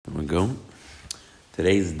go.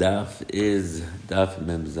 Today's daf is Daf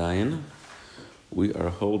Mem Zayin. We are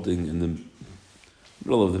holding in the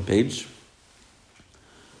middle of the page,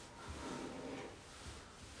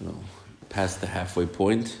 past the halfway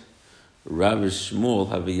point. Rav Shmuel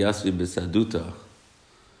Haviyasvi Besaduta.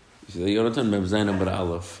 You see, you're not on Mem Zayin Amar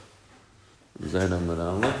Aleph. Mem Zayin Amar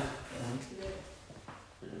Aleph.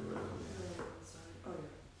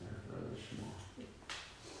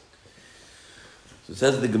 So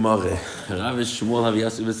says the Gemara, Rav Shmuel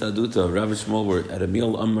Haviyasvi Besaduta. Rav Shmuel were at a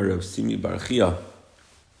meal Amar of Simi Barchia.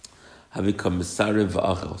 Havikam Misarev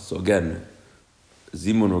V'achel. So again,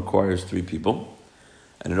 Zimun requires 3 people.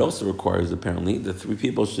 And it also requires, apparently, that 3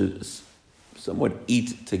 people should somewhat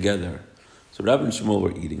eat together. So Rav and Shmuel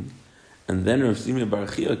were eating. And then Rav Simi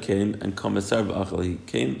Barchia came and Kamesar V'achel. He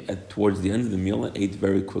came towards the end of the meal and ate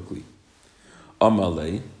very quickly.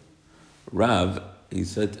 Amalei, Rav, he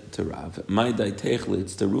said to Rav, "My daitech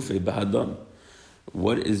it's terufe bahadon.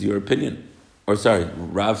 What is your opinion?" Or sorry,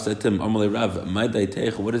 Rav said to him, "Amalei Rav, my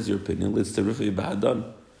daitech, what is your opinion? It's terufe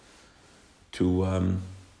bahadon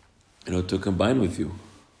to combine with you,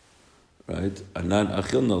 right? Anan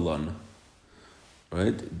achil nalon,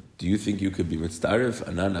 right? Do you think you could be mitzaref?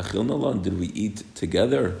 Anan achil nalon? Did we eat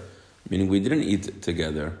together? Meaning we didn't eat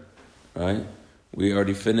together, right? We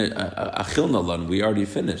already finished. Achil nalon, we already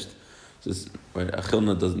finished." So, right,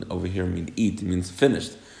 achilna doesn't over here mean eat, it means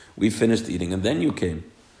finished. We finished eating and then you came.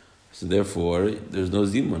 So therefore, there's no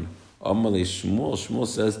zimun. Amalei Shmuel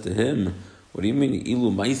says to him, what do you mean?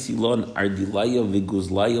 Ilu maisilon ardilaya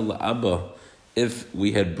viguzlaya la'aba. If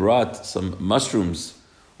we had brought some mushrooms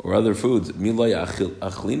or other foods, milaya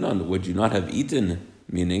achlinan, would you not have eaten?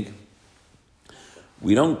 Meaning,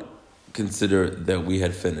 we don't consider that we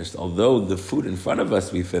had finished. Although the food in front of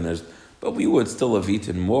us we finished, but we would still have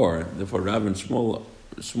eaten more. Therefore, Rav and Shmuel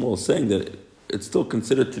is saying that it's still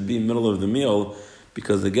considered to be middle of the meal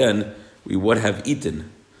because, again, we would have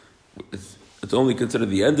eaten. It's only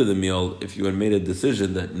considered the end of the meal if you had made a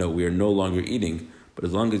decision that, no, we are no longer eating. But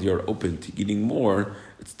as long as you're open to eating more,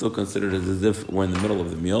 it's still considered as if we're in the middle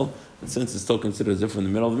of the meal. And since it's still considered as if we're in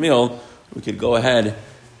the middle of the meal, we could go ahead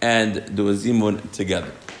and do a zimun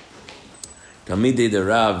together. Tamidei de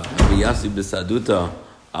Rav, Haviyasi Besaduta,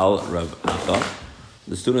 Al Rav Acha.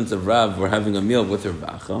 The students of Rav were having a meal with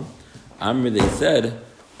Rav Acha. Amr, they said,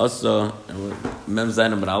 also, Mem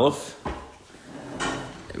Zayin Amar Aleph,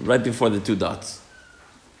 right before the 2 dots.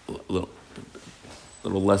 A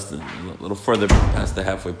little less than, a little further past the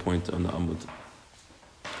halfway point on the Amud.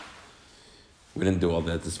 We didn't do all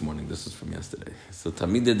that this morning. This is from yesterday. So,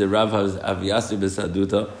 Tamideh de Rav Aviyasi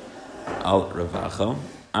Besaduta Al Rav Acha.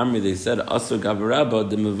 Amr, they said, Asur Gavarabba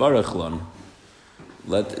de Mevarachlon.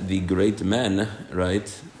 Let the great men,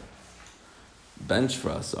 right, bench for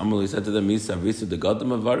us. Amalei said to them, Misa the Gadol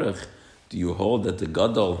Mavarech. Do you hold that the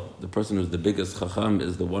Gadol, the person who's the biggest Chacham,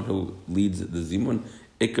 is the one who leads the Zimun?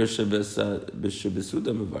 Ikar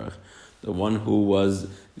Shebesuda Mavarech. The one who was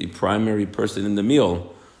the primary person in the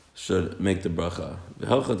meal should make the bracha. The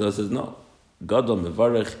Helchata says, no. Gadol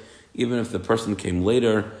Mavarech, even if the person came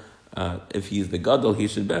later, if he's the gadol, he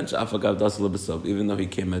should bench afagav dasal b'sov, even though he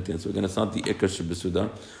came at the end. So again, it's not the ikar shebesuda.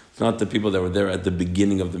 It's not the people that were there at the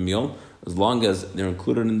beginning of the meal. As long as they're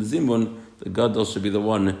included in the zimun, the gadol should be the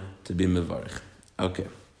one to be mevarich. Okay,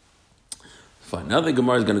 fine. Now the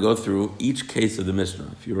Gemara is going to go through each case of the Mishnah.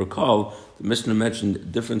 If you recall, the Mishnah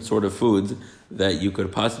mentioned different sort of foods that you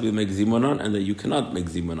could possibly make zimun on and that you cannot make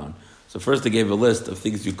zimun on. So first they gave a list of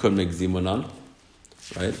things you could make zimun on,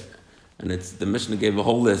 right? And the Mishnah gave a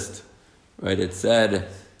whole list, right? It said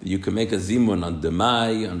that you can make a zimun on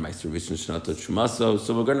demai, on meiser rishon shnatot shumaso.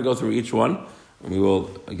 So we're going to go through each one, and we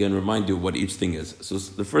will again remind you what each thing is. So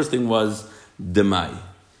the first thing was demai.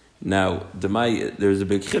 Now demai, there's a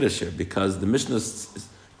big chiddush here because the Mishnah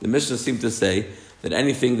seemed to say that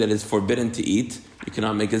anything that is forbidden to eat, you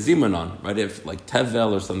cannot make a zimun on, right? If like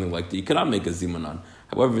tevel or something like that, you cannot make a zimun on.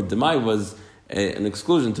 However, demai was an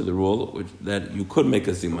exclusion to the rule that you could make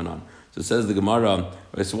a zimun on. So it says the Gemara,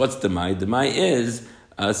 right, so what's demai? Demai is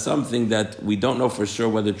something that we don't know for sure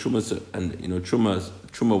whether truma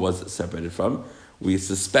was separated from. We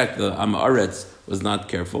suspect the Am Haaretz was not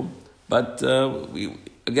careful, but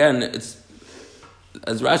it's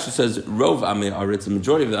as Rashi says, Rov Am Haaretz, the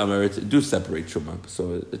majority of the Am Haaretz do separate truma.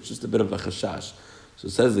 So it's just a bit of a chashash. So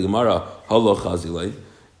it says the Gemara, Halo chazilei,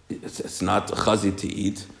 it's not chazi to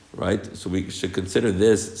eat, right? So we should consider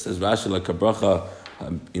this. Says Rashi like a bracha.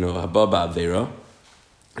 Hababa Avera,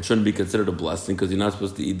 it shouldn't be considered a blessing because you're not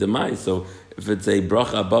supposed to eat the mai. So if it's a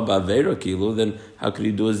bracha Hababa Avera kilu, then how could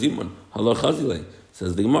you do a zimun? Halo chazile.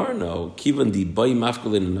 Says the Gemara, no. Kivan di bay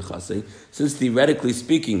mafkalin nechase. Since theoretically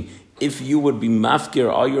speaking, if you would be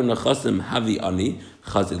mafkir all your nechasim havi ani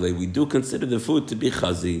chazile, we do consider the food to be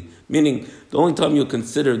chazi. Meaning, the only time you'll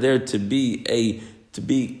consider there to be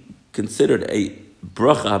considered a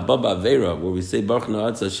bracha haba avera, where we say baruch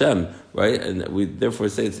na'atz Hashem, right, and we therefore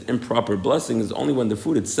say it's improper blessing, is only when the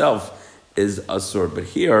food itself is asur. But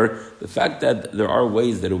here, the fact that there are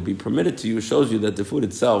ways that it will be permitted to you shows you that the food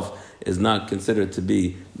itself is not considered to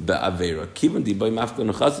be be'avera.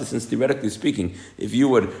 Since theoretically speaking, if you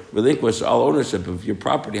would relinquish all ownership of your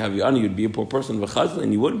property, you'd be a poor person,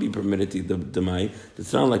 and you wouldn't be permitted to eat the demai.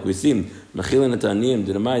 It's not like we see you're allowed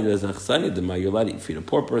to feed a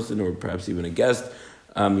poor person or perhaps even a guest.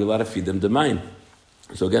 You're allowed to feed them demai.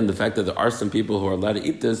 So again, the fact that there are some people who are allowed to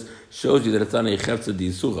eat this shows you that it's not a chefza di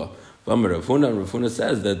yisura. Rav Huna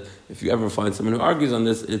says that if you ever find someone who argues on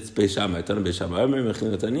this, it's Beis Shammai.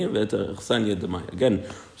 Again,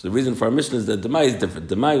 so the reason for our mission is that Demai is different.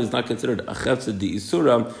 Demai is not considered a chefza di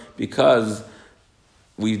isura because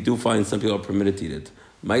we do find some people are permitted to eat it.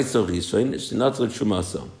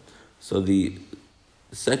 So the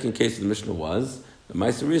second case of the Mishnah was the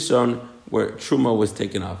Ma'aser Rishon where Truma was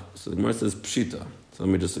taken off. So the Gemara says Pshita. So let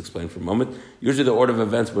me just explain for a moment. Usually the order of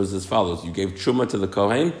events was as follows. You gave Truma to the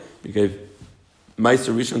Kohen, you gave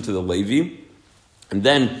Ma'aser Rishon to the Levi, and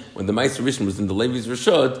then when the Ma'aser Rishon was in the Levi's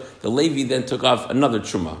Rishod, the Levi then took off another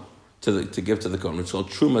Truma to give to the Kohen, which is called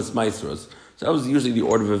Trumas Ma'aseros. So that was usually the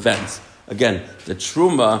order of events. Again, the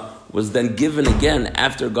Truma was then given again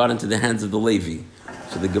after it got into the hands of the Levi.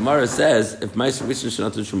 So the Gemara says, if Ma'aser Rishon should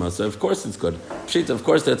not do Truma, so of course it's good. Pshita, of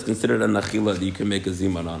course that's considered a nachila that you can make a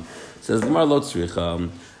ziman on. Says the Gemara lo tzricha,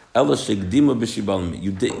 ela shegdima b'shibalmi.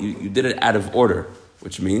 You did it out of order,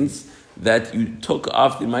 which means that you took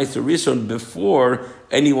off the Ma'aser Rishon before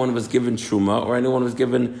anyone was given Truma or anyone was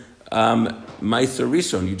given Ma'aser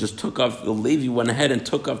Rishon. You just took off, the Levi went ahead and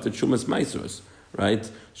took off the Trumas Ma'aseros, right?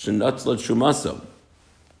 Shenatzla Trumasa.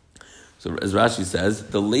 So as Rashi says,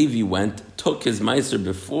 the Levi took his Ma'aser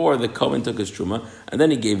before the Kohen took his Truma, and then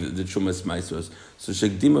he gave the Trumas Ma'aseros. So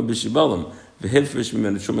shegdima b'shibalim. You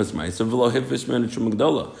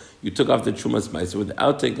took off the Trumas Ma'aser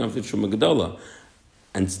without taking off the Truma Gedola.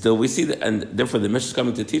 And still we see that, and therefore the Mishnah is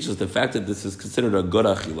coming to teach us the fact that this is considered a good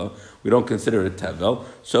achila, we don't consider it tevel,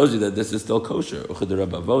 shows you that this is still kosher. If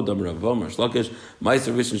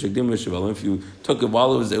you took it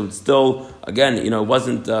while it was still, again, it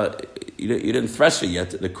wasn't, you didn't thresh it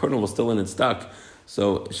yet, the kernel was still in its stock.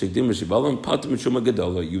 So, you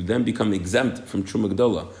then become exempt from Truma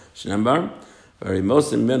Gedola. Shnambar, very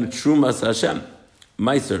most min Trumas Hashem,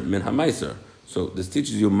 Ma'aser min ha-Ma'aser. So this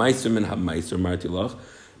teaches you Ma'aser min ha-Ma'aser, Martilach,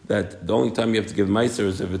 that the only time you have to give Ma'aser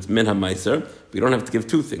is if it's min ha-Ma'aser, but you don't have to give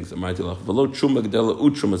two things, Martilach. V'lo Truma Gedola u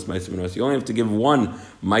Trumas Ma'aser min ha-Ma'aser. You only have to give one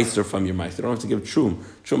Ma'aser from your Ma'aser. You don't have to give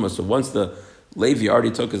Truma. So once the Levi already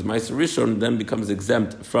took his Ma'aser Rishon, then becomes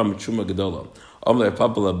exempt from Truma Gedola.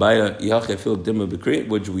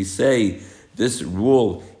 Would we say this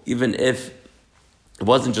rule even if it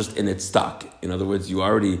wasn't just in its stock? In other words, you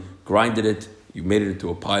already grinded it, you made it into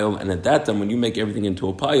a pile, and at that time, when you make everything into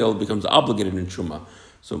a pile, it becomes obligated in Truma.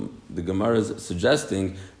 So the Gemara is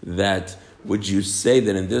suggesting that, would you say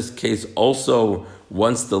that in this case also,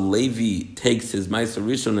 once the Levi takes his Ma'aser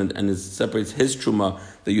Rishon and separates his Truma,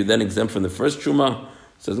 that you then exempt from the first Truma?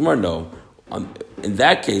 Says more, no. In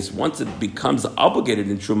that case, once it becomes obligated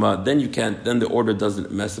in Truma, then you can't. Then the order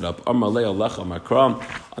doesn't mess it up. On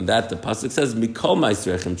that, the pasuk says, "Mikol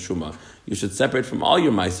Ma'aserechem Truma." You should separate from all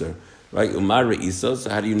your Ma'aser, right? Umar Re'isa. So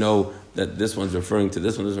how do you know that this one's referring to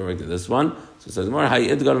this one? This is referring to this one. So it says, "Mar Hay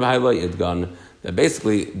Idgan v'Hay Lo Idgan." That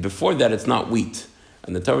basically before that it's not wheat,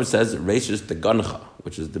 and the Torah says Reishes Tegancha,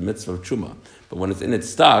 which is the mitzvah of Truma. But when it's in its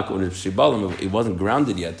stock, when it's shibalim, it wasn't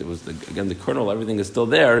grounded yet. It was the kernel, everything is still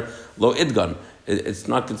there. Lo idgan, it's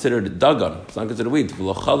not considered dagan. It's not considered wheat.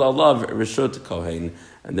 Lo chal alav reshut kohen,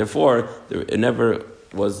 and therefore it never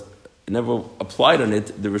applied on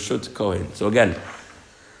it the reshut kohen. So again,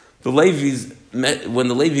 when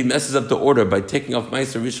the Levi messes up the order by taking off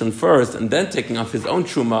Ma'aser Rishon first and then taking off his own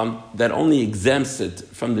truma, that only exempts it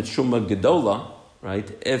from the truma gedola, right?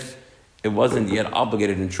 If it wasn't yet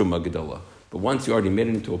obligated in truma gedola. But once you already made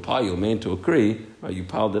it into a pile, you made it into a kri, right, you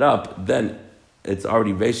piled it up, then it's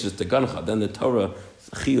already veishis to gancha. Then the Torah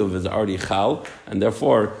chiyuv is already chal, and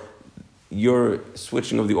therefore your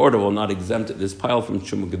switching of the order will not exempt this pile from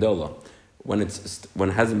truma gedola. When it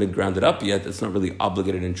hasn't been grounded up yet, it's not really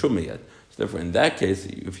obligated in truma yet. So therefore, in that case,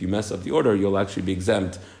 if you mess up the order, you'll actually be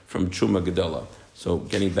exempt from truma gedola. So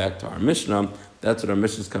getting back to our Mishnah, that's what our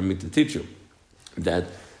Mishnah is coming to teach you, that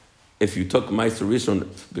if you took Meiser Rishon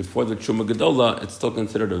before the Truma Gedola, it's still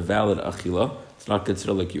considered a valid achila. It's not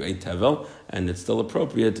considered like you ate tevel, and it's still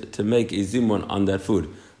appropriate to make a zimun on that food.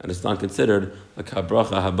 And it's not considered like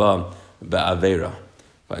habracha haba ba'avera.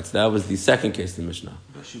 Right, so that was the second case in the Mishnah.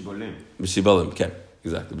 B'shibolim, okay,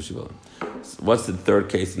 exactly, b'shibolim. So what's the third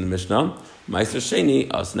case in the Mishnah? Meiser Sheni,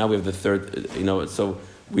 so now we have the third, so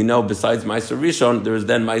we know besides Meiser Rishon, there is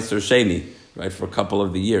then Meiser Sheni, right, for a couple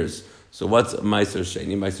of the years. So what's Meiser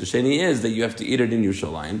Sheni? Meiser Sheni is that you have to eat it in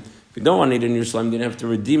Yerushalayim. If you don't want to eat it in Yerushalayim, then you have to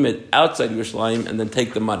redeem it outside Yerushalayim and then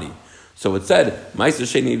take the money. So it said, Meiser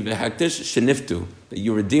Sheni v'haktish sheniftu, that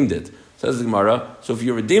you redeemed it. Says the Gemara, so if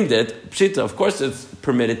you redeemed it, pshita, of course it's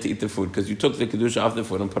permitted to eat the food, because you took the kedusha off the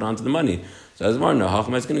food and put it onto the money. Says the Gemara, no,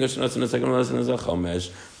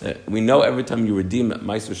 we know every time you redeem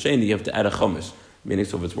Meiser Sheni, you have to add a chomesh. Meaning,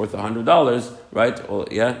 so if it's worth $100, right? Well,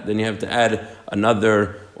 yeah, then you have to add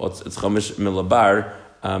another. Well, it's chomesh milabar.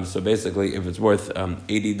 So basically, if it's worth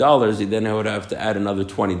 $80, you then would have to add another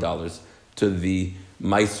 $20 to the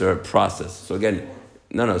meiser process. So again,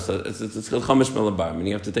 no. So it's chomesh milabar. Meaning,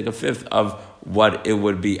 you have to take a fifth of what it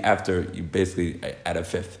would be after you basically add a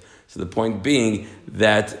fifth. So the point being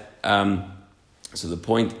that. So the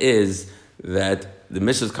point is that the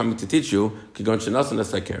Mishnah is coming to teach you, you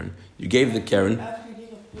gave the Karen. After you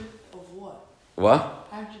take a fifth of what? What?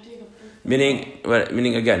 After you take a fifth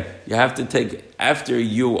Meaning again, you have to take, after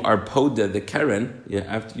you are poda the Karen,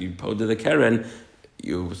 after you poda the Karen,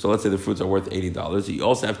 so let's say the fruits are worth $80, you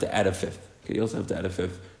also have to add a fifth. Okay, you also have to add a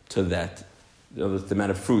fifth to that. That's the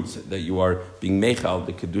amount of fruits that you are being mechal,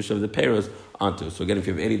 the kedusha of the peiros, onto. So again, if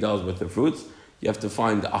you have $80 worth of fruits, you have to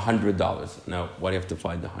find $100. Now, why do you have to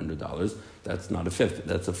find $100? That's not a fifth,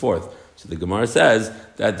 that's a fourth. So the Gemara says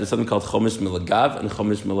that there's something called chomesh milagav and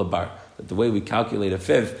chomesh milabar. That the way we calculate a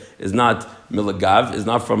fifth is not milagav, is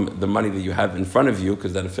not from the money that you have in front of you,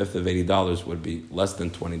 because then a fifth of $80 would be less than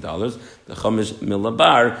 $20. The chomesh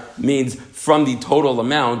milabar means from the total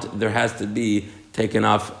amount, there has to be taken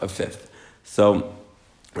off a fifth. So,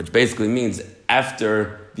 which basically means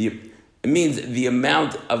it means the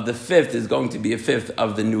amount of the fifth is going to be a fifth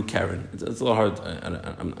of the new Karen. It's a little hard.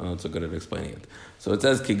 I'm not so good at explaining it. So it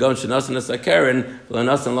says, Kigon shenasan esa Karen,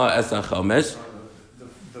 v'lenasan la esa chomesh.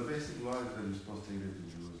 The basic law is that you're supposed to eat it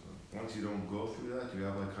in Jerusalem. Once you don't go through that, you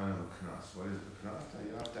have like kind of a knas. What is the knas?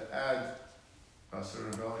 You have to add a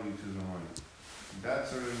certain value to the money. That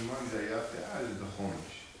certain money that you have to add is the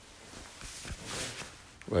chomesh.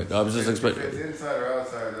 Right, I was just explaining. If it's inside or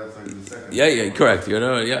outside, that's like the second. Yeah, correct.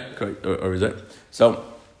 Correct. Or is it? So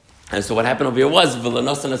what happened over here was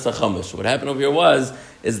v'lenosan es hachomesh. What happened over here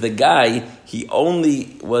is the guy, he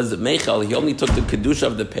only was mechal, he only took the kedusha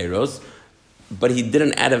of the peiros, but he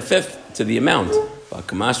didn't add a fifth to the amount. So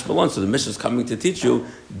the Mishnah is coming to teach you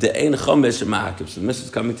the ein chomesh ma'akib. So the Mishnah is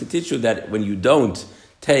coming to teach you that when you don't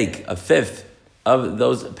take a fifth of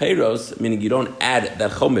those peiros, meaning you don't add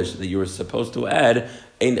that chomesh that you were supposed to add,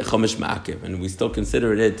 ain't chomesh ma'akiv, and we still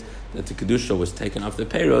consider it that the kedusha was taken off the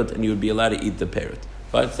peirot, and you would be allowed to eat the peirot.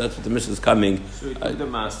 But that's what the Mishnah is coming. So he took the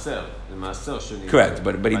maaser shouldn't. Correct,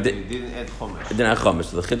 but he didn't add chomesh. He didn't add chomesh.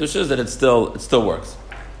 So the chiddush is that it still works.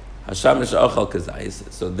 Hashamish ochal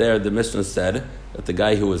kazayis. So there, the Mishnah said that the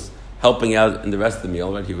guy who was helping out in the rest of the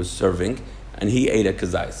meal, right, he was serving, and he ate a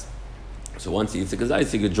kazayis. So once he eats a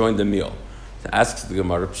kazayis, he could join the meal. So asks the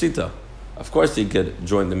Gemara pshita. Of course, he could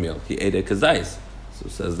join the meal. He ate a kazayis. So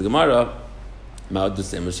says the Gemara, Ma'od the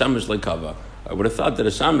same, a shamish like kava. I would have thought that a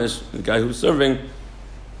shamish, the guy who's serving,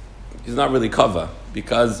 he's not really kava,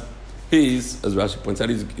 because he's, as Rashi points out,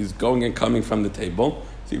 he's going and coming from the table.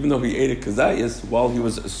 So even though he ate a kazayis while he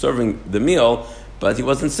was serving the meal, but he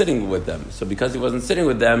wasn't sitting with them. So because he wasn't sitting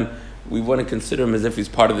with them, we wouldn't consider him as if he's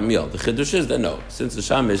part of the meal. The chiddush is that no, since the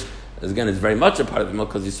shamish, again, is very much a part of the meal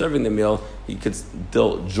because he's serving the meal, he could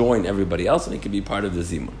still join everybody else and he could be part of the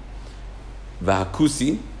zimun.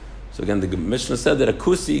 Vahakusi. So again, the Mishnah said that a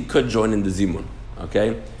kusi could join in the zimun.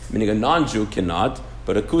 Okay? Meaning a non-Jew cannot,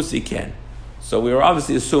 but a kusi can. So we were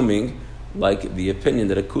obviously assuming, like the opinion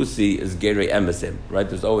that a kusi is gerei emesim, right?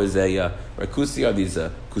 There's always a kusi are these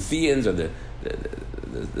Kuthians or the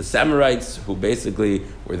Samarites who basically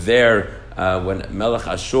were there when Melech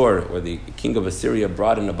Ashur, or the king of Assyria,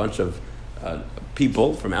 brought in a bunch of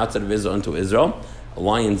people from outside of Israel into Israel.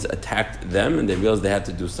 Lions attacked them, and they realized they had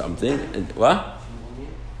to do something. And what?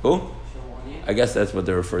 Who? I guess that's what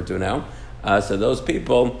they're referred to now. So those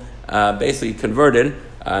people basically converted,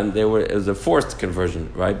 and it was a forced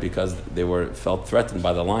conversion, right? Because they felt threatened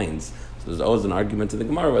by the lions. So there's always an argument in the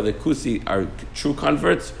Gemara whether Kusi are true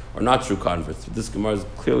converts or not true converts. This Gemara is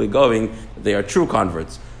clearly going that they are true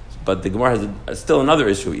converts. But the Gemara has still another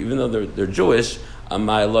issue. Even though they're Jewish, they're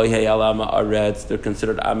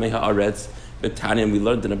considered Amei Haaretz. B'Tanya, we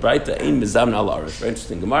learned in a Braita, Ein Mizamna al Aretz. Very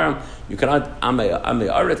interesting Gemara. You cannot Amei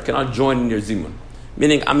Aretz cannot join in your zimun.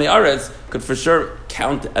 Meaning Amei Aretz could for sure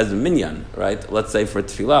count as a minyan, right? Let's say for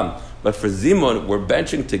tefillah. But for zimun, we're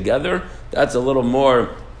benching together. That's a little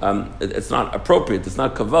more. It's not appropriate. It's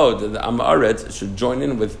not kavod. The Amei Aretz should join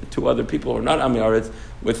in with two other people who are not Amei Aretz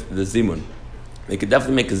with the zimun. They could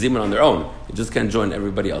definitely make a zimun on their own. You just can't join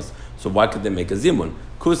everybody else. So why could they make a zimun?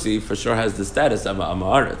 Kusi for sure has the status of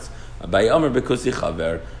Amei Aretz. Abaye Omer bekusi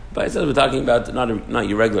chaver. Abaye says we're talking about not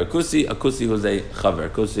your regular kusi, a kusi who's a chaver,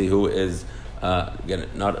 kusi who is again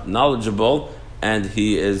not knowledgeable and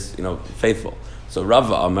he is faithful. So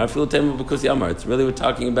Rava Amar filu temu bekusi Amar. It's really we're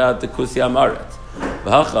talking about the kusi Amaretz.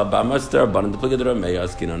 V'hacha ba'amar sterabanan depligad Ramei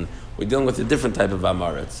askinon. We're dealing with a different type of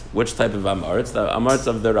Amaretz. Which type of Amaretz? The Amaretz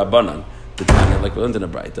of the Rabbanan. The Tanya, like we learned in a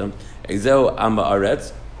Braita. Ezeu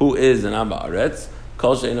Amaretz. Who is an Amaretz?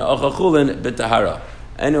 Kol she'eino ocha chulin b'tahara.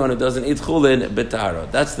 Anyone who doesn't eat chulin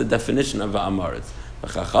b'tahara. That's the definition of Amaretz. The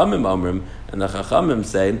Chachamim Omrim, and the Chachamim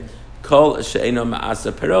say, Kol she'eino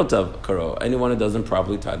ma'asa perotav karo. Anyone who doesn't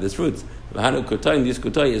properly tie his fruits. V'hanu kutai, this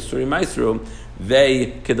kutai is suri maisru,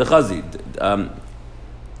 they kedachazi.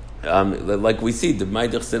 Like we see, the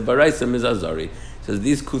Maidich said Baraisa Mizazari. Says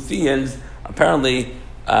these Kuthians, apparently,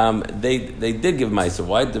 they did give Maiser.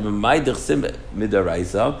 Why? The Maidich Sim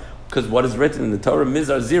Midaraisa. Because what is written in the Torah,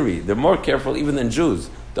 Mizar Ziri, they're more careful even than Jews.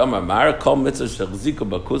 That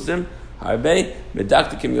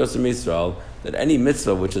any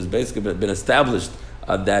mitzvah which has basically been established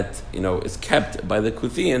that is kept by the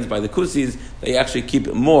Kuthians, by the Kusis, they actually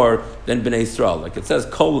keep more than Bnei Yisrael. Like it says,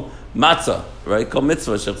 Kol Matzah, right? Kol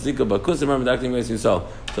Mitzvah Shechzika Bakusim Medaktim Yisrael.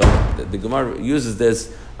 So the Gemara uses this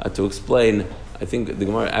to explain. I think the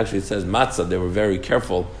Gemara actually says Matzah. They were very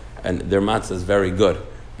careful, and their Matzah is very good.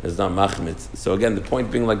 It's not machmitz. So again, the point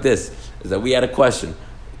being like this is that we had a question.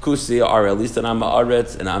 Kusi are at least an Amei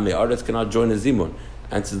Aretz, and Amei Aretz cannot join a zimun.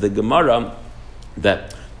 Answers the Gemara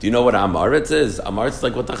that, do you know what Amei Aretz is? Amei Aretz is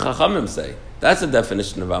like what the Chachamim say. That's the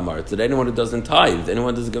definition of Amei Aretz. That anyone who doesn't tithe,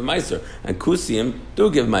 anyone who doesn't give meiser, and Kusim do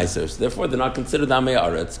give meiser. So therefore, they're not considered Amei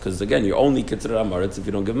Aretz, because again, you're only considered Amei Aretz if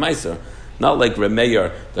you don't give meiser. Not like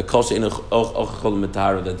Remeir, the Kol She'eino Ocha Chulin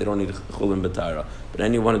B'Tahara, that they don't need Chulin B'Tahara. But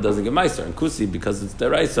anyone who doesn't give Meiser, and Kusi, because it's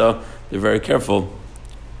Deraisa, they're very careful.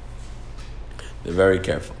 They're very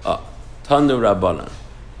careful. Tandu Rabbanan.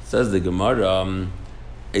 Says the Gemara,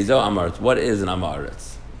 Ezo Amaretz. What is an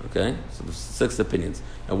Amaretz? Okay? So there's 6 opinions.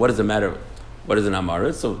 And what does it matter? What is an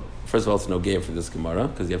Amaretz? So first of all, it's no gay for this Gemara,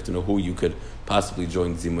 because you have to know who you could possibly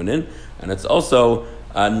join Zimun in. And it's also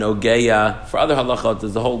Nogeya. For other halachot,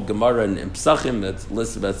 there's a whole Gemara in Psachim that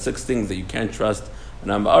lists about 6 things that you can't trust an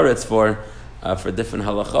Amaretz for different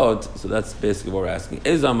halachot. So that's basically what we're asking.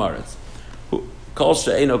 Is Amaretz? Kol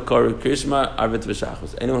she'eino kor kriyishma arvet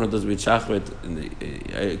v'shachrit. Anyone who does read shachrit in the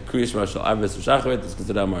kriyishma shel arvet v'shachrit is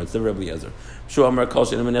considered Amaretz. The Rebbe Yezer. Shu Amar kol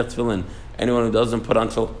she'eino menech tefillin. Anyone who doesn't put on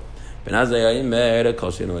tefillin. Ben hazayayim me'er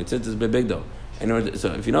kol she'eino leitzitzis bebigdo.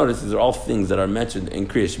 So if you notice, these are all things that are mentioned in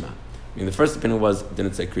kriyishma. I mean, the first opinion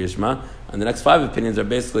didn't say Kriya Shema, and the next 5 opinions are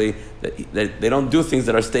basically that they don't do things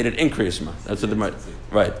that are stated in Kriya Shema. That's what the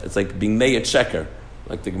right. It's like being mei checker,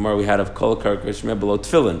 like the Gemara we had of Kol Kar Kriya Shema below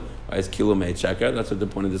Tefillin. Right, it's kilo mei checker. That's what the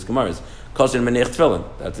point of this Gemara is. Kol Shen Menech Tefillin.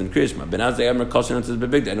 That's in Kriya Shema. Ben Azay Amar Kol Shen Tzitz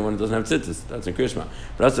Bebigda. Anyone who doesn't have tzitzis, that's in Kriya Shema.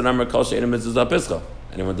 But that's an Amar Kol Shen Mezuzah Pischa.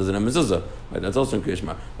 Anyone who doesn't have mezuzah, right? That's also in Kriya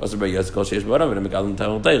Shema. Also by Yos Kol Sheish B'Arav and Megalim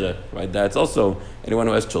Ta'al Teire. Right? That's also anyone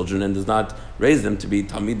who has children and does not raise them to be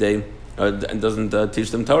Talmidei. And doesn't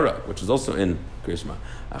teach them Torah, which is also in Krishma.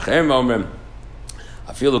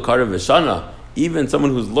 Even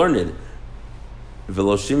someone who's learned,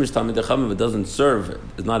 but doesn't serve,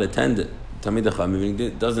 does not attend Tamid Chachamim,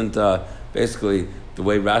 it doesn't basically, the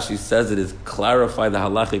way Rashi says it is clarify the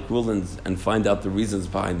halachic rulings and find out the reasons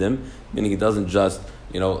behind them. Meaning he doesn't just,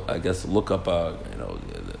 I guess look up,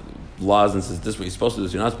 laws and says this is what you're supposed to do,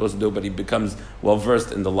 this you're not supposed to do, but he becomes well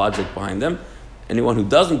versed in the logic behind them. Anyone who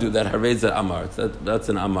doesn't do that, harez at amaretz. That's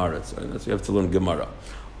an amaretz. Right? That's what you have to learn Gemara.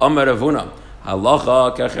 Amar Ravuna,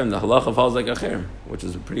 halacha kachem. The halacha falls like achem, which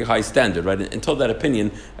is a pretty high standard, right? Until that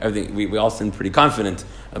opinion, everything we all seem pretty confident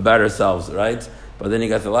about ourselves, right? But then you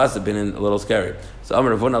got the last opinion, a little scary. So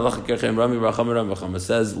Amar Ravuna, halacha kachem. Rabbi Barchama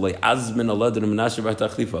says le'azmin aladin Menashe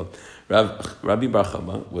b'tachlifa. Rabbi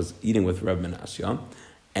Barchama was eating with Rabbi Menashe.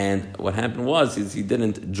 And what happened was he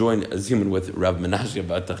didn't join a zimun with Rav Menashe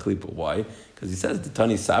about Tachlipa. Why? Because he says the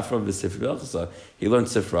Tani Safra v'Sifra. He learned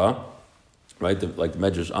Sifra, right? Like the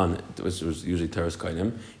Medrash on, which was usually Teres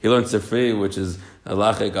Kainim. He learned Sefri, which is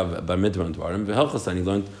Halachik of Bar Mitzvah and Dvarim. V'Helchasan, he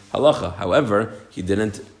learned Halacha. However, he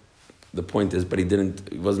didn't, the point is, but he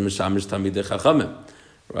wasn't Mishamish Tamidei Chachamim,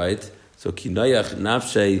 right? So Kinayach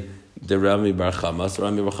Nafshei de Rami Bar Chama, so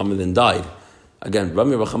Rami Bar Chama then died. Again,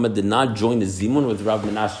 Rami Bar Chama did not join the Zimun with Rav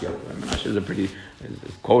Menashe. Rav Menashe is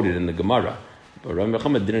it's quoted in the Gemara. But Rami Bar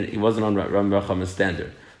Chama he wasn't on Rami Bar Chama's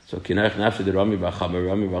standard. So Kinayach Nafshei de Rami Bar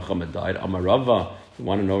Chama died. Amar Rava, you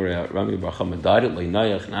want to know where Rami Bar Chama died?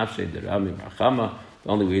 Kinayach Nafshei de Rami Bar Chama. The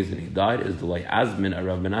only reason he died is the Lay Azmin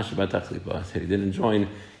Rav Menashe Batachlipa. Said he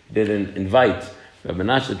didn't invite Rav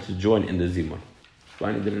Menashe to join in the Zimun. He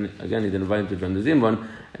didn't invite him to join the Zimun,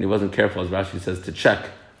 and he wasn't careful, as Rashi says, to check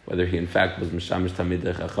whether he in fact was Mishamish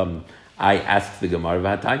Tamidei Chacham. I asked the Gemara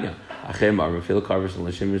V'Hatanya,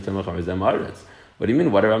 what do you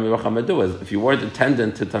mean? What did Rami Bar Chama do? Is if you weren't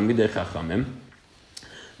attendant to Tamidei Chachamim,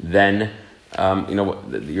 then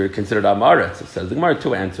you're considered Amaretz. It says the Gemara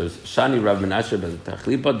two answers. Shani Rav Menashe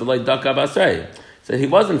B'Tachlipa D'Lai Daka Basrei. So he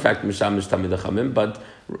was in fact Mishamish Tamidei Chachamim, but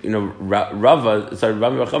Rami Bar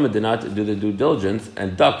Chama did not do the due diligence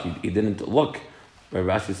and duck. He didn't look. Where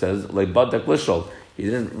Rashi says Leibadak Lishol. He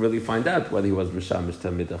didn't really find out whether he was Mishamish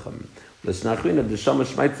Tamidei Chachamim. L'shnachrin the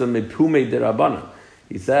Shamash Shmaitzah Mepumei Derabbanan.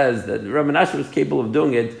 He says that Rav Menashe was capable of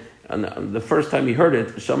doing it, and the first time he heard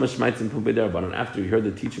it, Shamash Shmaitzah Mepumei Derabbanan. After he heard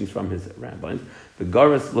the teachings from his rabbis, the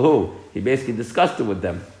Garas Lahu, he basically discussed it with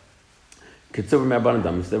them. Therefore,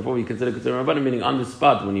 we consider Ketzur Rabbanan, meaning on the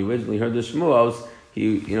spot when he originally heard the Shmuos,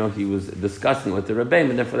 he was discussing with the Rebbeim,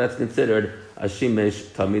 and therefore that's considered a Shimesh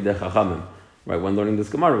Talmidei Chachamim. Right, when learning this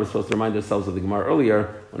Gemara, we're supposed to remind ourselves of the Gemara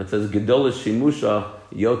earlier when it says Gedolah Shimusha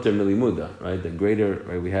Yoter Milimuda, right? The greater,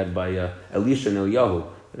 right, we had by Elisha and Eliyahu.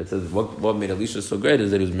 It says what made Elisha so great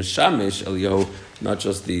is that he was Mishamish Eliyahu, not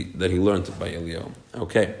just that he learned by Eliyahu.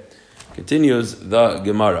 Okay, continues the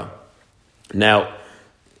Gemara. Now,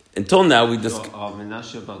 until now we discussed.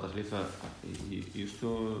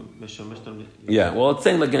 Yeah, well, it's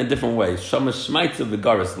saying like in a different way. Shamash Shmaitz of the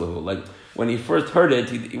Garas Lahu. Like when he first heard it,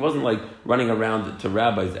 he wasn't like running around to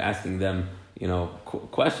rabbis asking them,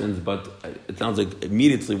 questions. But it sounds like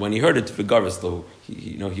immediately when he heard it, the Garas Lahu,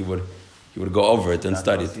 he would go over it and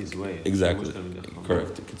study it. Exactly,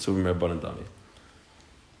 correct.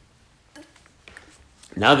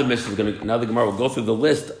 Now the Gemara will go through the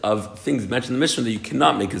list of things mentioned in the Mishnah that you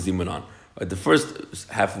cannot make a zimun on. Right, the first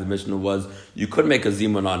half of the Mishnah was you could make a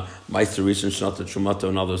zimun on Meiser Rishon, Shnata, Shumata,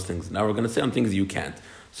 and all those things. Now we're going to say on things you can't.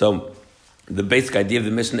 So the basic idea of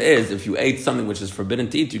the Mishnah is if you ate something which is forbidden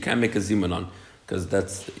to eat, you can't make a zimun on. Because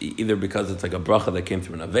that's either because it's like a bracha that came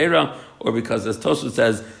through an Aveira, or because, as Tosfos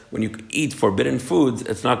says, when you eat forbidden foods,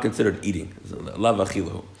 it's not considered eating. Lav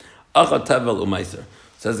achiluhu. Acha tevel umaiser.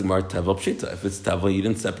 Says the Gemara, tevel pshita. If it's tevel, you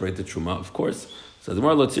didn't separate the truma, of course. Says the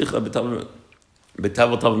Gemara, lo tzricha betevel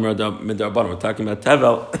tevel midrabanan. We're talking about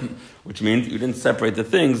tevel, which means you didn't separate the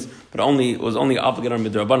things, but it was only obligated on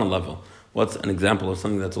midrabanan level. What's an example of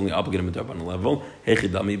something that's only obligated on midrabanan level?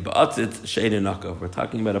 Hechidami ba'atzit she'ein nakav. We're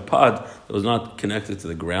talking about a pod that was not connected to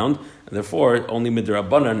the ground, and therefore only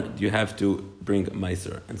midrabanan you have to bring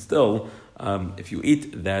meiser. And still, if you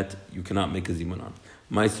eat that, you cannot make a zimun on.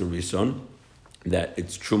 Meiser rishon, that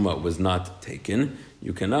its truma was not taken,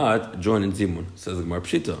 you cannot join in zimun. Says the Gemara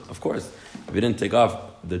Pshita. Of course, if you didn't take off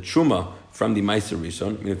the truma from the Meiser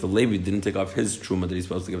Rishon, I mean, if the Levi didn't take off his truma that he's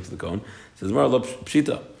supposed to give to the Kohen, says the Gemara lo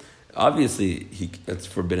Pshita. Obviously, it's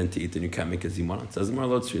forbidden to eat, and you can't make a zimun on. Says the Gemara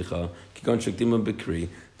lo Tzricha Kikon Shektim B'Kri.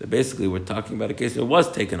 That basically we're talking about a case where it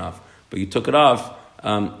was taken off, but you took it off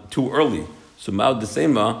too early. So Ma'od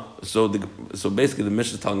Desema. So basically the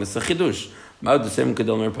Mishnah is telling us a chidush. I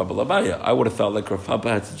would have felt like Rav Papa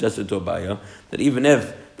had suggested to Abaya that even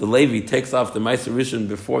if the Levi takes off the Meiser Rishon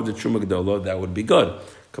before the Truma Gedolah, that would be good.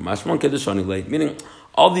 Meaning,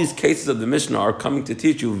 all these cases of the Mishnah are coming to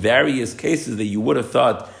teach you various cases that you would have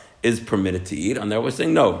thought is permitted to eat, and they were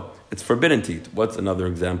saying, no, it's forbidden to eat. What's another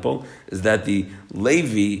example? Is that the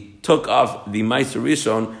Levi took off the Meiser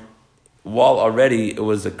Rishon while already it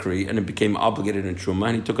was a Kri, and it became obligated in Truma,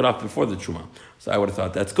 and he took it off before the Truma. So I would have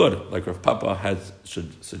thought that's good, like Rav Papa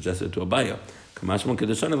should suggested to Abaya. Kamashmon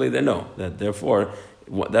Kedushanale, they know that therefore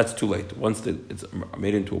that's too late. Once it's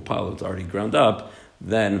made into a pile, it's already ground up,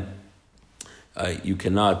 then you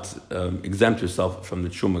cannot exempt yourself from the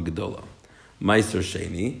Truma Gedolah. Meiser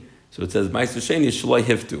Sheni, so it says Meiser Sheni Shloi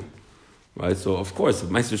Hiftu. Right, so of course, if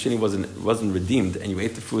Meiser Sheni wasn't redeemed and you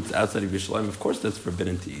ate the fruits outside of Yerushalayim, of course that's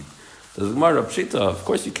forbidden to eat. Says the Gemara, Pshita, of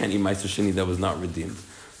course you can't eat Meiser Sheni that was not redeemed.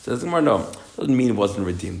 Says the Gemara, no, doesn't mean it wasn't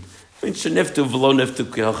redeemed. It means sheniftu v'lo niftu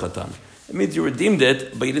kehachatan. It means you redeemed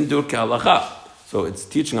it, but you didn't do it kehalacha. So it's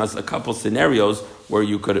teaching us a couple scenarios where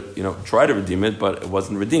you could, try to redeem it, but it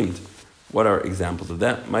wasn't redeemed. What are examples of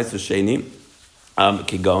that? Ma'aser Sheni,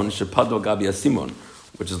 Kigon, Shepado Gabi Asimon,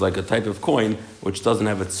 which is like a type of coin which doesn't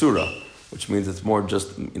have a tsura, which means it's more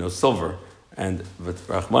just, silver. And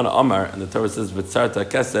Rahmana Amar, and the Torah says, V'tzarta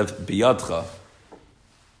kesef biyadcha.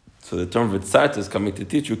 So the term V'tzarta is coming to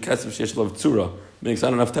teach you kesef sheyesh lo tsura. Meaning it's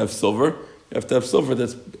not enough to have silver. You have to have silver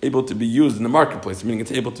that's able to be used in the marketplace, meaning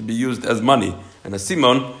it's able to be used as money. And a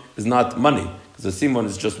simon is not money, because a simon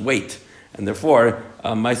is just weight. And therefore,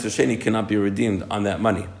 Ma'aser Sheni cannot be redeemed on that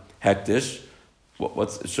money. Hektish,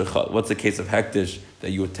 what's the case of Hektish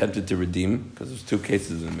that you attempted to redeem? Because there's two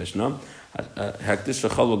cases in the Mishnah. Hektish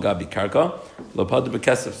shechal gabi karka, lopadu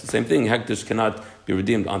bekesef. It's the same thing. Hektish cannot be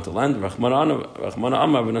redeemed onto land. Rachmana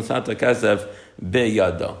amar v'nasata kesef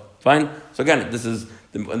beyada. Fine? So again, this is,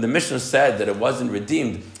 when the Mishnah said that it wasn't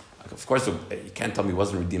redeemed, of course, you can't tell me it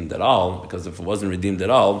wasn't redeemed at all, because if it wasn't redeemed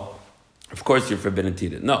at all, of course you're forbidden to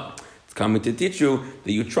eat it. No. It's coming to teach you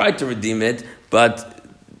that you tried to redeem it, but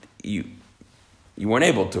you weren't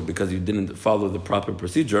able to because you didn't follow the proper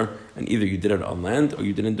procedure, and either you did it on land or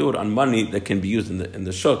you didn't do it on money that can be used in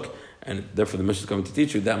the shuk, and therefore the Mishnah is coming to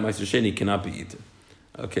teach you that Ma'aser Sheni cannot be eaten.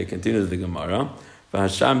 Okay, continues the Gemara.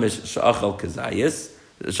 V'hashamish sha'achal kazayis,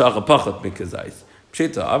 sha'achal pachat mikazayis.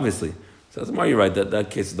 Pshita, obviously. So as you're right, that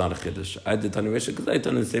case is not a chiddush. I did tani resha kazayis,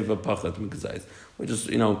 tani sefer pachat mikazayis. We just,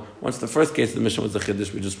 once the first case of the Mishnah was a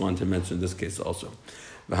chiddush, we just wanted to mention this case also.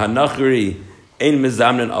 V'hanachri ein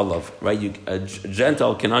mezamnin alav. Right, a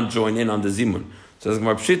Gentile cannot join in on the zimun. So as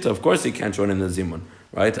Gemara Pshita, of course he can't join in the zimun.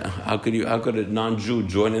 Right? How could a non-Jew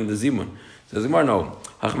join in the zimun? So as Gemara, no.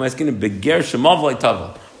 Hachmaiskina beger shemav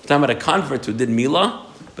lo'itavel. We're talking about a convert who did milah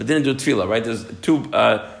but didn't do tefillah. Right? There's two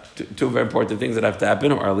very important things that have to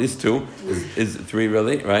happen, or at least two. Is three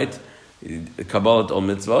really? Right? Kabbalat ol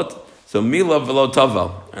mitzvot. So milah v'lo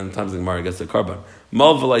tavel, and sometimes the Gemara gets the carbon.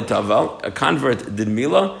 Mal v'lo tavel. A convert did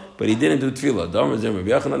milah, but he didn't do tefillah.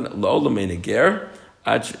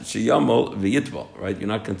 Right? You're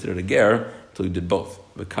not considered a ger until you did both.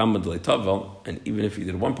 And even if you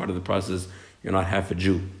did one part of the process, you're not half a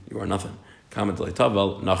Jew. You are nothing. Okay,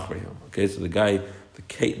 so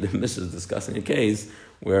the Mishnah is discussing a case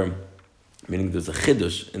where, meaning there's a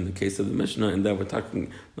chiddush in the case of the Mishnah, and that we're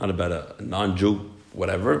talking not about a non-Jew,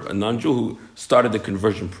 whatever, a non-Jew who started the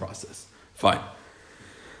conversion process. Fine.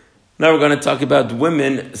 Now we're going to talk about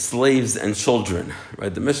women, slaves, and children.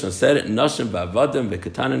 Right? The Mishnah said, "Nashim ba'avadim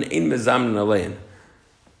v'katanan ein mezamnin alein."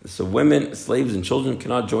 So women, slaves, and children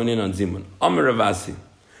cannot join in on zimun. Amar Ravasi,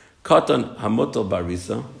 katan hamutal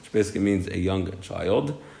barisa, which basically means a young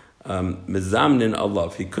child. Mezamnin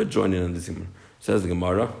alav, he could join in on the zimun. Says the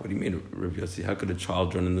Gemara, what do you mean, Rav Yossi? How could a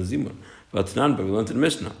child join in the zimun? Vatnan, but we learned in the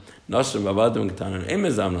Mishnah. Nashim ba'avadim v'katanan ein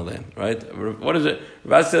mezamnin alein. Right? What is it?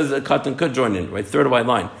 Ravasi says a katan could join in. Right? Third white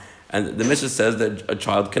line. And the Mishnah says that a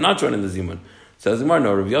child cannot join in the zimun. Says the Gemara,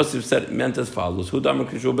 no, Rav Yosef said, meant as follows, Hu damar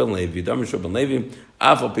kishu ben Levi, damar kishu ben Levi,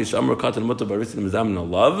 afal pish amar katan mutar barisin mezamnin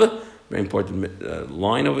alav. Very important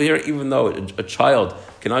line over here. Even though a child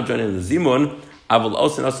cannot join in the zimun, aval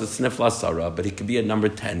osin osin snif lasara, but he could be at number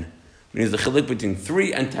 10. Meaning there's a chilik between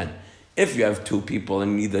 3 and 10. If you have 2 people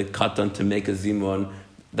and you need a katan to make a zimun,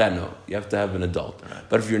 then no, you have to have an adult. Right.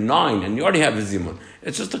 But if you're 9 and you already have a zimun,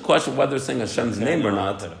 it's just a question of whether saying Hashem's name or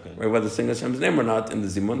not, or whether saying Hashem's name or not in the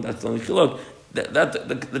zimun. That's the only chiluk.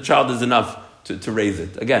 The child is enough to raise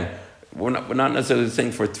it. Again, we're not necessarily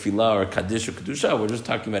saying for tefillah or kaddish or kedusha. We're just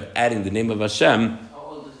talking about adding the name of Hashem. How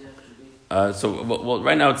old does he have to be? Well,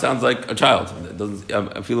 right now it sounds like a child. It doesn't.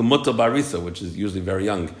 I feel a mutal barisa, which is usually very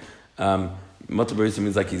young. Mutal barisa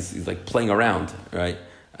means like he's like playing around, right?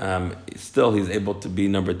 Still, he's able to be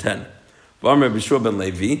number 10. V'amar b'shua ben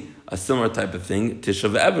Levi, a similar type of thing. Tisha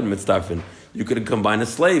v'evan mitzdarfin. You could combine a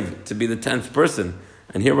slave to be the 10th person.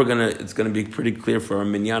 And here it's gonna be pretty clear for our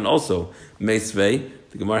minyan also. Meisvei,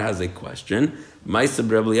 the Gemara has a question. Ma'aser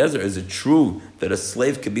b'Reb Eliezer, is it true that a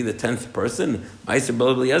slave could be the 10th person? Ma'aser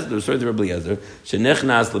b'Reb Eliezer, the story of Reb Eliezer,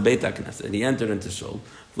 shenichnas lebeit hakneset, he entered into shul,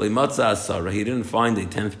 v'leimatza asara, he didn't find a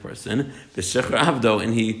 10th person, v'shechar avdo,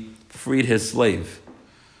 and he freed his slave.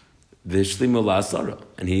 V'shlimu la'asara,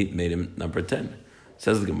 and he made him number 10.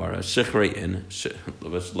 Says the Gemara, Shechrein,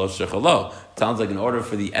 lo shechalo. Sounds like in order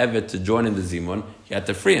for the Evet to join in the Zimun, he had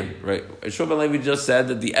to free him, right? Shua ben Levi just said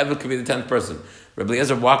that the Evet could be the 10th person. Rabbi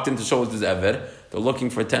Eliezer walked in to show us his Evet. They're looking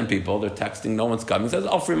for 10 people. They're texting, no one's coming. He says,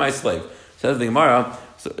 I'll free my slave. Says the Gemara,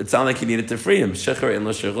 so it sounded like he needed to free him. Shechrein, lo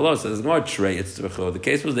shechalo. Says the Gemara, Trey, it's tzrecho. The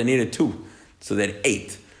case was they needed 2, so they had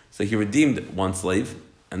 8. So he redeemed 1 slave,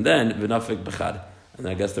 and then v'nafik b'chad. And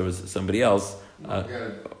I guess there was somebody else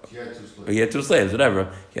He had 2 slaves. He had 2 slaves,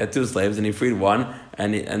 whatever. He had 2 slaves, and he freed one,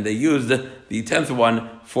 and they used the 10th one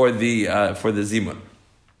for the zimun.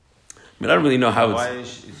 I mean, I don't really know how Why is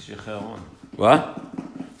Shecher on? What?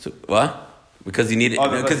 So what? Because you needed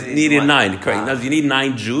 9. Correct. Now you need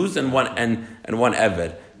 9 Jews and one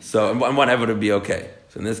Eved. So and one Eved would be okay.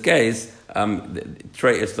 So in this case,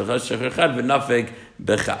 Trey Shecher Chad v'nafik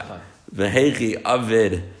bechad v'hechi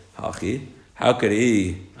Avid hachi. How could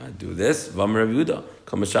he do this? V'amar Rav Yehuda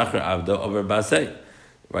kol meshacher avdo over basei.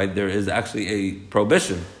 Right? There is actually a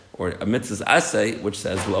prohibition or a mitzvah asay which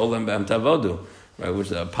says l'olam b'am tavodu. Right, which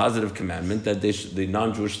is a positive commandment that the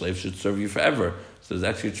non-Jewish slave should serve you forever. So there's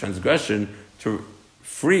actually a transgression to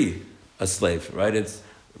free a slave, right? It's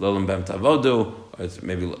lolam bem tavodu, or it's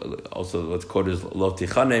maybe also what's quoted as lo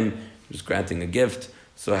tichanim, just granting a gift.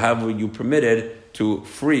 So how were you permitted to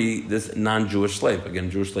free this non-Jewish slave?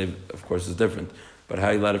 Again, Jewish slave, of course, is different. But how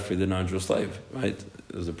are you allowed to free the non-Jewish slave, right?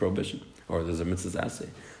 There's a prohibition, or there's a mitzvah assay.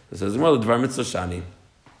 It says, well, l'dvar mitzvah shani.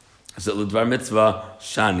 So l'dvar mitzvah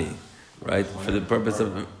shani. Right, for the purpose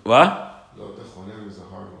of what? The Chonem is a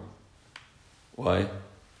hard one. Why?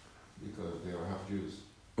 Because they are half Jews.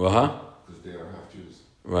 Because they are half Jews.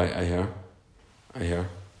 Right, I hear. I don't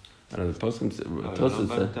know, the poskim said.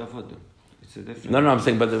 It's a different. No, I'm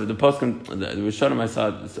saying, but the poskim, the Rishonim I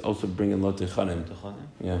saw also bringing lo tichanim.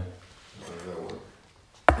 Yeah.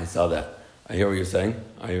 I saw that. I hear what you're saying.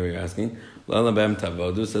 I hear what you're asking. Lo b'em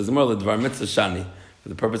tavodu says more l'dvar mitzvah shani. For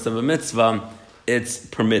the purpose of a mitzvah, it's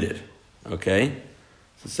permitted. Okay?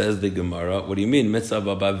 So says the Gemara, what do you mean? Mitzvah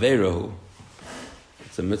b'averahu.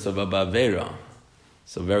 It's a mitzvah b'avera.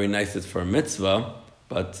 So very nice it's for a mitzvah,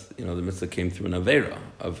 but the mitzvah came through an avera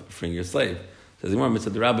of freeing your slave. Says the Gemara,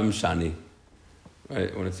 mitzvah d'rabim shani.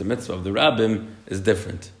 Right? When it's a mitzvah of the rabbim, it's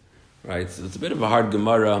different. Right? So it's a bit of a hard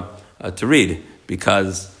Gemara to read,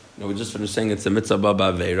 because we just finished saying it's a mitzvah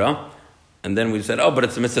b'avera, and then we said, but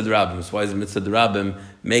it's a mitzvah d'rabim. So why is a mitzvah d'rabim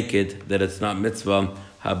make it that it's not mitzvah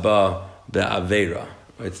haba be'avera?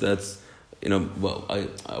 Right? So that's,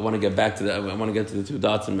 I want to get back to that. I want to get to the 2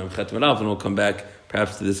 dots in Memchet Meralf, and we'll come back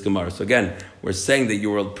perhaps to this Gemara. So again, we're saying that you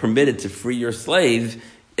were permitted to free your slave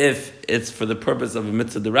if it's for the purpose of a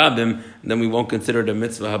mitzvah d'rabim, then we won't consider it a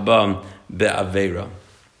mitzvah haba be'avera.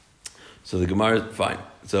 So the Gemara, fine.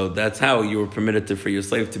 So that's how you were permitted to free your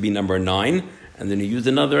slave to be number 9, and then you use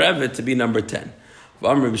another evet to be number 10. You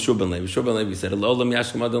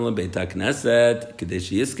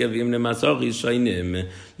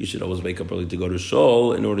should always wake up early to go to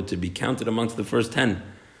shul in order to be counted amongst the first 10.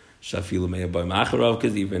 Because even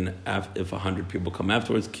if 100 people come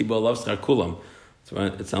afterwards, so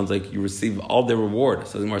it sounds like you receive all their reward.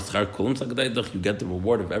 So you get the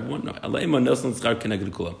reward of everyone. No.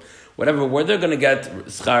 Whatever reward they're going to get,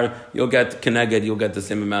 schar, you'll get keneged, you'll get the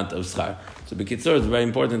same amount of schar. So b'kitzur, it's very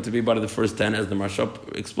important to be part of the first 10, as the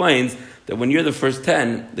Marshop explains, that when you're the first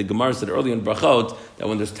 10, the Gemara said earlier in Berachot, that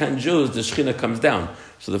when there's 10 Jews, the Shechina comes down.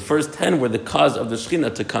 So the first 10 were the cause of the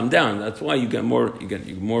Shechina to come down. That's why you get more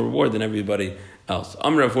reward than everybody else.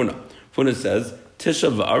 Amr Funa. Funa says, Tisha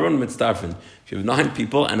v'aron mitzdarfin. If you have 9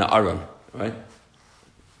 people and an aron, right?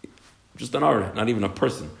 Just an aron, not even a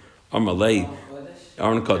person. Amr lei.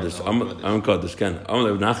 Aron Kodesh. Aron Kodesh, Ken. Aron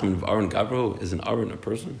Lev Nachman of Aron Gavro. Is an Aron a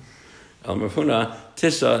person? El Rafuna,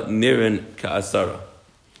 Tisha Nirin Ka'asara.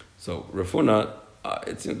 So Rafuna,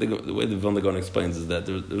 it's the way the Vilna Gaon explains is that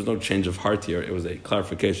there was no change of heart here. It was a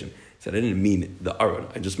clarification. He said, I didn't mean the Aron.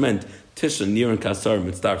 I just meant Tisha Nirin Ka'asara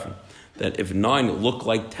Mitzdarfin. That if 9 look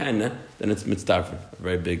like 10, then it's Mitzdarfin. A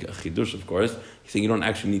very big chidush, of course. He's saying you don't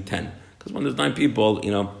actually need 10. Because when there's 9 people,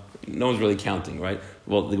 no one's really counting, right?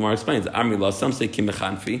 Well, the Gemara explains, Amri, some say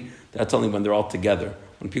Kimechanfi. That's only when they're all together.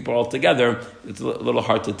 When people are all together, it's a little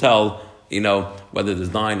hard to tell, whether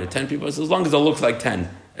there's 9 or 10 people. So as long as it looks like 10,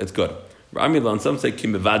 it's good. Amri, some say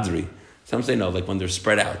Kimevadri. Some say no, like when they're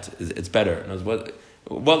spread out, it's better.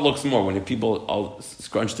 What looks more, when people all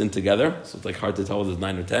scrunched in together, so it's like hard to tell whether there's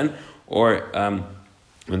 9 or 10, or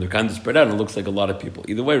when they're kind of spread out, it looks like a lot of people.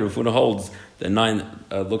 Either way, Rafuna holds that 9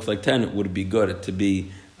 looks like 10 would be good to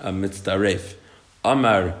be mitzdaref.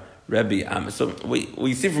 Amar Rebbe. So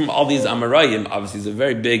we see from all these Amarayim, obviously it's a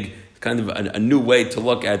very big, kind of a new way to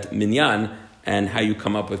look at minyan and how you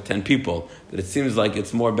come up with 10 people. That it seems like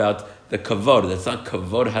it's more about the kavod. That's not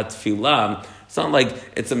kavod hatfilah. It's not like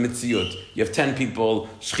it's a mitziyut. You have 10 people,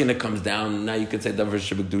 Shechina comes down, now you could say davar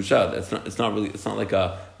shebekdusha. It's not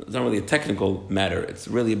really a technical matter. It's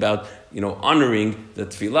really about, honoring the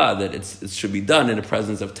tefillah, that it should be done in the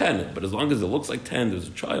presence of 10. But as long as it looks like 10, there's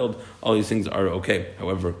a child, all these things are okay.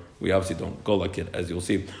 However, we obviously don't go like it, as you'll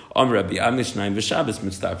see. Rabbi Amishnayim v'Shabbos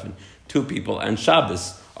mitzdarfen. 2 people and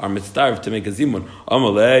Shabbos are mitzdarf to make a zimun.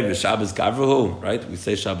 Amalei v'Shabbos gavrahu, right? We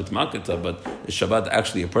say Shabbat makata, but is Shabbat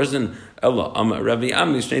actually a person? Ella, Rabbi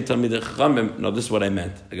Ami shnei talmidei chachamim. No, this is what I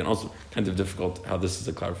meant. Again, also kind of difficult how this is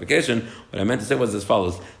a clarification. What I meant to say was as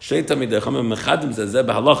follows: Shnei talmidei chachamim mechadim zeh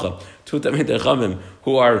b'halacha. 2 talmidei chachamim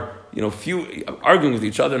who are few arguing with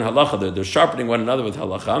each other in halacha. They're sharpening one another with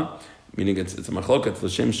halacha. Meaning it's a machloket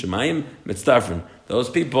l'shem shemayim mitzdarfen. Those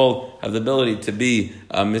people have the ability to be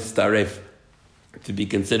mitzdaref, to be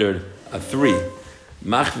considered a 3.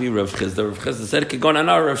 Machvi Rav Chizda. Rav Chizda said, "Kigon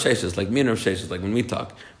anar Rav Sheshes," like me and Rav Sheshes, like when we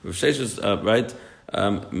talk. Rav Sheshes, right?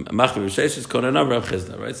 Machvi Rav Sheshes, Kigon anar Rav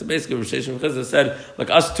Chizda, right? So basically, Rav Sheshes and Rav Chizda said, like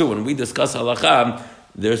us too, when we discuss halacha,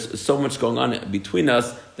 there's so much going on between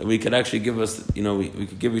us that we could actually give us, we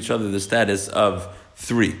could give each other the status of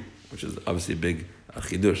 3, which is obviously a big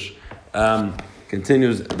chidush.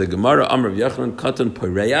 Continues the Gemara. Amr Yachron katan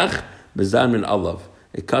poreach bezan min alav.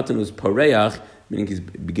 A katan who's poreach, meaning he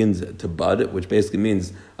begins to bud, which basically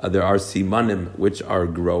means there are simanim which are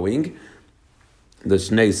growing, the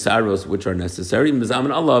shnei saros which are necessary. Bezan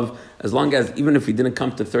min alav, as long as, even if he didn't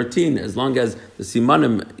come to 13, as long as the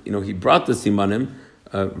simanim, he brought the simanim.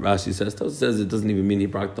 Rashi says it doesn't even mean he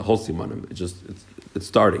brought the whole simanim. It's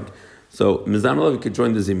starting. So mizan alav, he could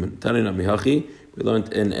join the zimun. Tanina mihachi. We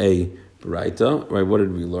learned in a Baraita, right? What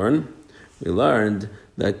did we learn? We learned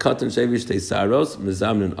that katan shevish teisaros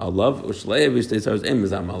mizamnin alav ushleivish teisaros em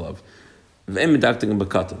mizam alav v'em medakting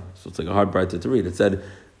b'katan. So it's like a hard Baraita to read. It said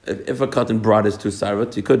if a katan brought his 2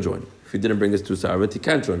 sarot, he could join. If he didn't bring his 2 sarot, he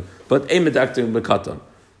can't join. But em medakting b'katan.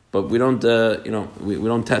 But we don't, we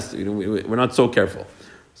don't test. We're not so careful.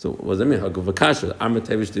 So what does it mean? Hakuvakasha amet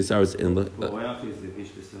tevish teisaros in.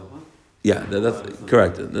 Yeah, that's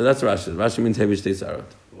correct. That's Rashi. Rashi means hevish teisarot.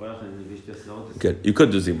 Good. You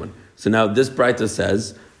could do zimun. So now this Baraita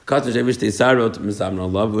says, "Katan hevish teisarot mizam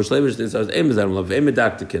nolav v'shlevish teisarot ein mizam nolav ein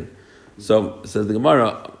medaktikin." So says the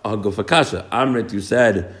Gemara, "Hagufakasha Amrit." You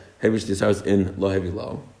said hevish teisarot in lo hevi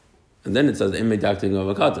lo, and then it says ein medaktikin of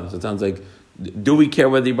a katan. So it sounds like, do we care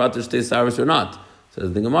whether you brought the teisarot or not?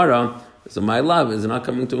 Says the Gemara. So my love is not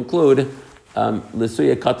coming to include.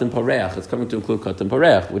 L'suya katan pareach. It's coming to include katan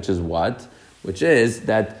pareach, which is what? Which is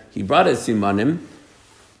that he brought his simanim,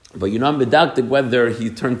 but you're not medaktik whether he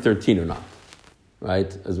turned 13 or not.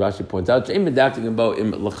 Right? As Rashi points out, meaning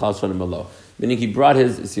he brought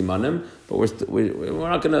his simanim, but we're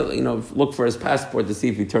not going to look for his passport to see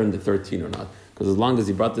if he turned the 13 or not. Because as long as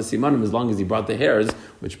he brought the simanim, as long as he brought the hairs,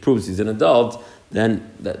 which proves he's an adult,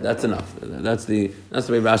 then that's enough. That's the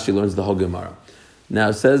way Rashi learns the whole Gemara.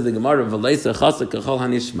 Now says the Gemara, says the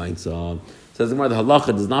Gemara, the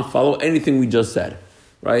halacha does not follow anything we just said,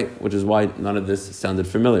 right? Which is why none of this sounded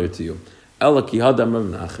familiar to you. Rather like Rav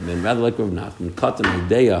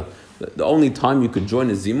Nachman, the only time you could join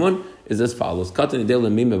a zimun is as follows.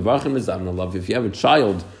 If you have a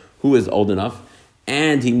child who is old enough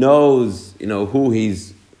and he knows, who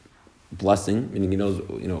he's blessing, meaning he knows,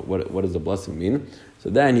 what does the blessing mean? So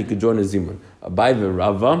then he could join a zimun. Abai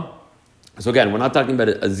v'Rava. So again, we're not talking about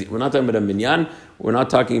a minyan. We're not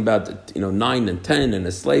talking about 9 and 10 and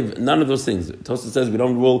a slave. None of those things. Tosafos says we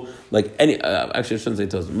don't rule like any. Actually, I shouldn't say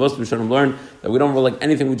Tosafos. Most of us should learn that we don't rule like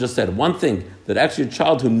anything we just said. One thing that actually a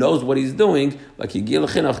child who knows what he's doing, like Yigil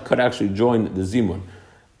Chinuch, could actually join the zimun.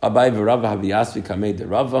 Abai v'Rava haviyasvi kamei de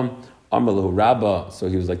Rava Amalahu Rabba. So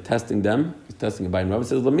he was like testing them. He's testing Abai and Rava.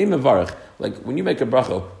 Says Lamim mevarich. Like when you make a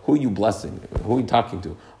bracha, who are you blessing? Who are you talking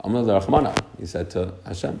to? Amalahu Rachmana. He said to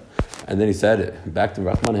Hashem. And then he said back to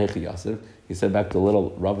Rahman Hechi Yasif. He said back to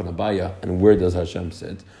little Rav and Abaya. And where does Hashem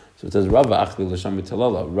sit? So it says Rava Achli L'Sham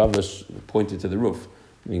Mitalala. Rava pointed to the roof,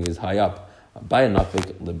 meaning he's high up. Abaya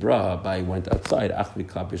Nafik Lebra. Abaya went outside. Achli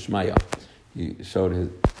Klap Yishmaya. He showed his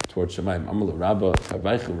towards Shemaim. Amalu Rabba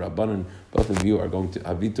Kavaychu Rabbanan. Both of you are going to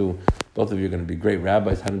Avitu. Both of you are going to be great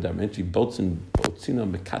rabbis. Hanudar Menchi Botzin Botzina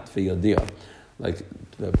Mekatfe Yadia. Like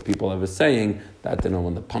the people have a saying that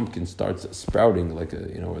when the pumpkin starts sprouting, like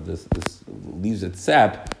or this leaves its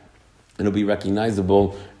sap, it'll be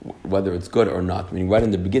recognizable whether it's good or not. I mean, right in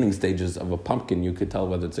the beginning stages of a pumpkin, you could tell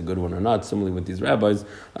whether it's a good one or not. Similarly with these rabbis,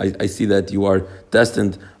 I see that you are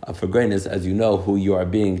destined for greatness as you know who you are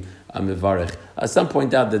being mivarech. Some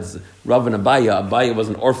point out that Rav and Abaya. Abaya was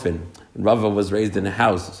an orphan. Rava was raised in a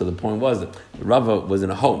house, so the point was that Rava was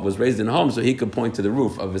raised in a home, so he could point to the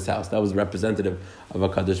roof of his house. That was representative of a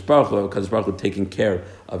Kadosh Baruch Hu taking care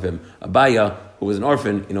of him. Abaya, who was an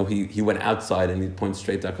orphan, he went outside and he points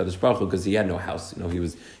straight to Kadosh Baruch Hu because he had no house.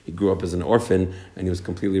 He grew up as an orphan and he was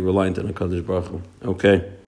completely reliant on a Kadosh Baruch Hu. Okay.